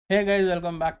Hey guys,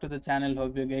 welcome back to the channel.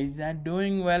 Hope you guys are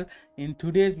doing well. In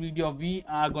today's video we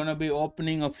are gonna be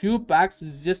opening a few packs.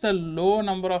 It's just a low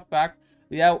number of packs.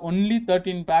 We have only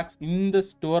 13 packs in the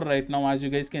store right now, as you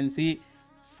guys can see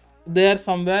there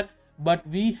somewhere, but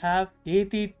we have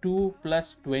 82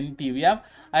 plus 20. We have,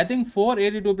 I think,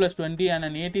 482 plus 20 and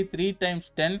an 83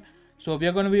 times 10. So we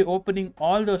are going to be opening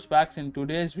all those packs in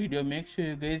today's video. Make sure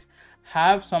you guys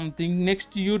have something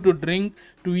next to you to drink,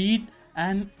 to eat,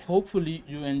 and hopefully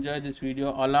you enjoy this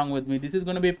video along with me. This is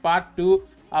going to be part 2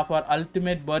 of our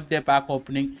ultimate birthday pack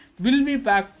opening. Will we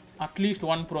pack at least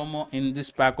one promo in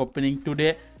this pack opening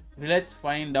today? Let's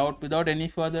find out. Without any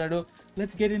further ado,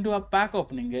 let's get into a pack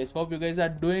opening, guys. Hope you guys are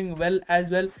doing well as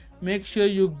well. Make sure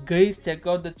you guys check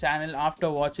out the channel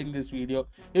after watching this video.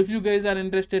 If you guys are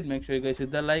interested, make sure you guys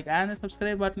hit the like and the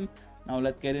subscribe button. Now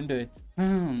let's get into it.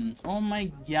 Oh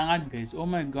my god, guys, oh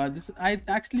my god, this I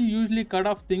actually usually cut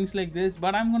off things like this,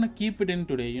 but I'm gonna keep it in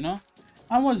today, you know.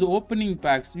 I was opening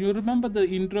packs. You remember the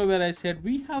intro where I said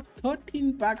we have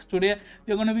 13 packs today.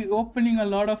 We're gonna be opening a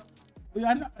lot of,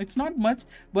 it's not much,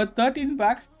 but 13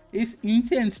 packs is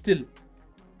insane still.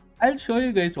 I'll show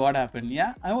you guys what happened.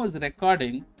 Yeah, I was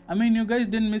recording. I mean, you guys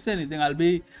didn't miss anything. I'll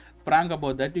be frank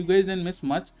about that. You guys didn't miss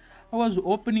much. I was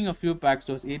opening a few packs.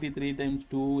 Those 83 times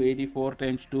 2, 84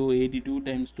 times 2, 82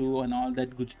 times 2 and all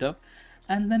that good stuff.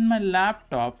 And then my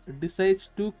laptop decides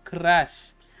to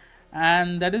crash.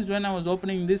 And that is when I was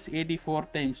opening this 84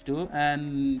 times 2.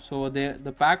 And so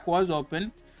the pack was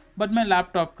open, but my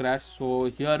laptop crashed. So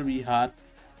here we are.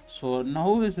 So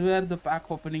now is where the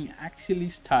pack opening actually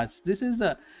starts. This is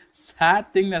a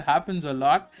sad thing that happens a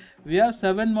lot. We have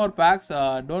 7 more packs.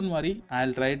 Don't worry,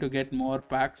 I'll try to get more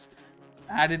packs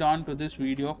added on to this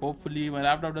video. Hopefully my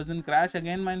laptop doesn't crash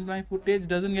again, my footage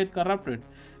doesn't get corrupted.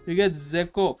 We get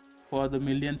Zeko for the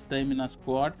millionth time in our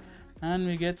squad, and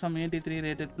we get some 83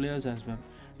 rated players as well.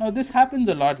 Now this happens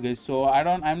a lot, guys, so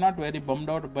I'm not very bummed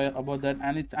out about that,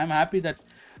 and I'm happy that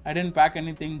I didn't pack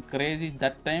anything crazy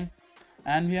that time,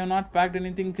 and we have not packed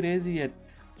anything crazy yet.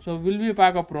 So will we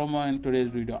pack a promo in today's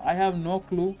video? I have no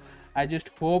clue. I just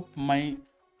hope my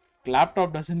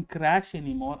laptop doesn't crash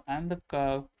anymore and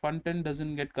the content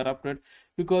doesn't get corrupted,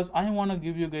 because I want to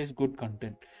give you guys good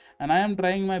content, and I am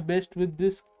trying my best with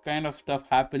this kind of stuff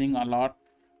happening a lot.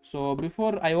 So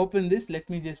before I open this, let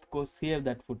me just go save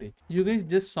that footage. You guys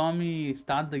just saw me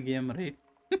start the game, right?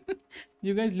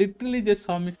 You guys literally just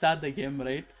saw me start the game,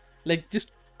 right? Like just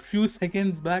few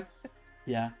seconds back.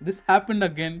 Yeah, this happened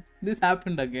again.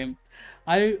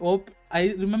 I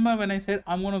remember when I said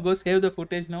I'm gonna go save the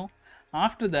footage now.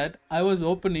 After that, I was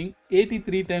opening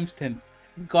 83 times 10.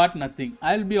 Got nothing.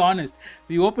 I'll be honest.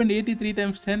 We opened 83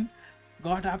 times 10.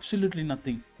 Got absolutely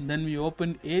nothing. Then we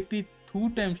opened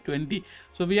 82 times 20.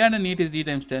 So we had an 83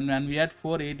 times 10 and we had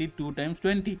 482 times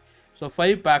 20. So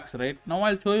 5 packs, right? Now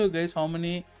I'll show you guys how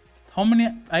many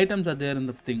items are there in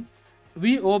the thing.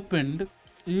 We opened,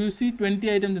 you see 20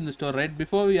 items in the store, right?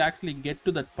 Before we actually get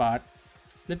to that part,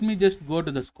 let me just go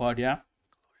to the squad. Yeah,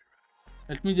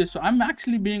 I'm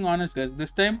actually being honest, guys.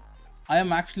 This time I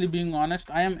am actually being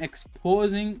honest. I am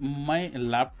exposing my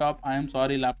laptop. I am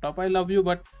sorry, laptop, I love you,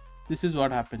 but this is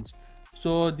what happens.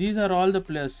 So these are all the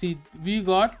players. See, we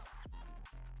got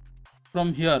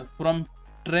from here, from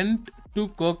Trent to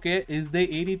Koke is the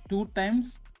 82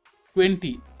 times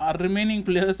 20. Our remaining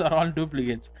players are all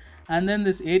duplicates. And then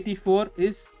this 84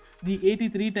 is the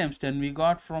 83 times 10. We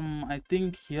got from, I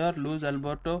think, here Luis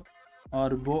Alberto or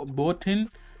Botin.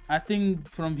 I think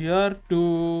from here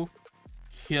to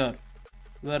here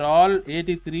we're all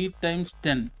 83 times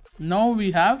 10. Now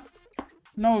we have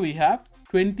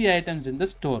 20 items in the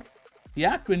store.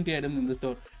 Yeah, 20 items in the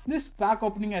store. This pack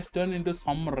opening has turned into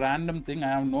some random thing.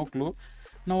 I have no clue.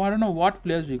 Now I don't know what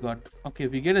players we got. Okay,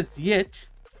 we get a ZH.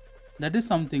 That is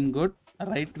something good. A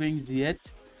right wing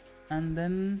ZH. And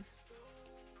then,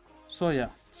 so yeah,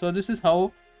 so this is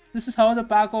how the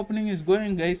pack opening is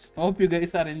going, guys. Hope you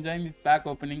guys are enjoying this pack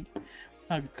opening.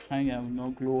 I have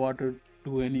no clue what to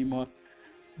do anymore,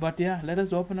 but yeah, let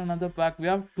us open another pack. We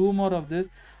have 2 more of this.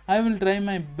 I will try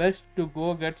my best to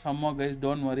go get some more, guys.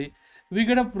 Don't worry. We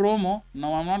get a promo.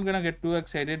 Now I'm not gonna get too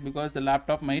excited because the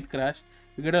laptop might crash.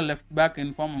 We get a left back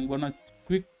inform. I'm gonna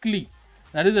quickly,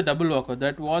 that is a double walkout.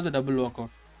 That was a double walkout.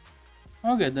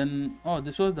 Okay, then, oh,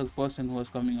 this was the person who was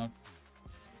coming out.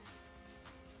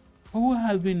 Who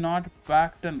have we not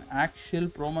packed an actual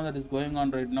promo that is going on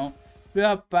right now? We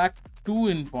have packed 2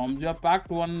 informs. We have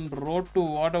packed 1 road to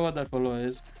whatever that fellow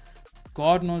is.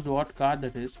 God knows what card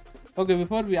that is. Okay,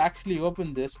 before we actually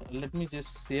open this, let me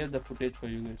just save the footage for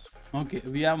you guys. Okay,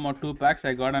 we have more 2 packs.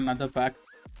 I got another pack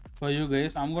for you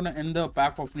guys. I'm gonna end the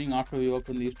pack opening after we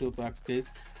open these 2 packs, guys.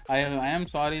 I am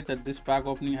sorry that this pack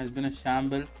opening has been a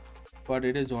shamble, but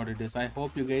it is what it is. I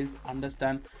hope you guys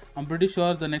understand. I'm pretty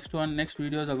sure the next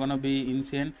videos are gonna be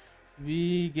insane.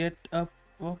 We get up.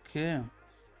 Okay,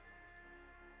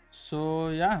 so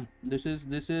yeah, this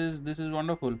is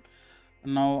wonderful.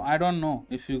 Now I don't know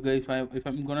if you guys, if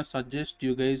I'm gonna suggest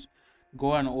you guys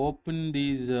go and open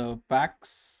these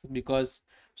packs, because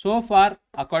so far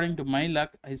according to my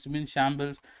luck it's been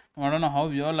shambles. I don't know how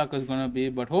your luck is gonna be,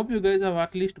 but hope you guys have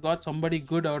at least got somebody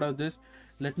good out of this.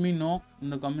 Let me know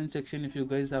in the comment section if you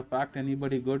guys have packed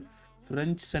anybody good.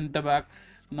 French center back.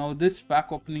 Now this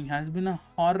pack opening has been a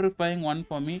horrifying one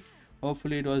for me.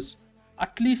 Hopefully it was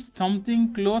at least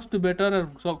something close to better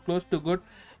or so close to good.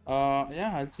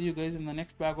 Yeah, I'll see you guys in the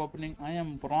next pack opening. I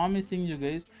am promising you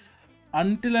guys,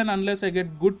 until and unless I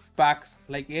get good packs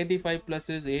like 85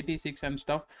 pluses, 86 and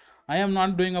stuff, I am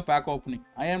not doing a pack opening.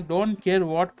 Don't care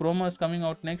what promo is coming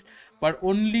out next, but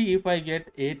only if I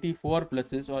get 84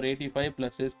 pluses or 85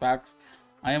 pluses packs,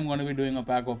 I am going to be doing a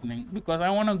pack opening, because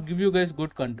I want to give you guys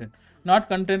good content, not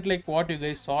content like what you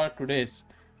guys saw today's.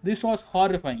 This was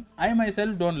horrifying. I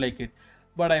myself don't like it,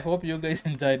 but I hope you guys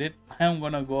enjoyed it. I am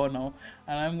gonna go now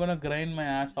and I'm gonna grind my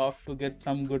ass off to get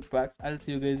some good packs. I'll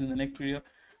see you guys in the next video.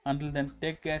 Until then,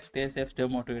 take care, stay safe, stay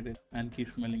motivated, and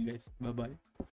keep smiling, guys. Bye bye.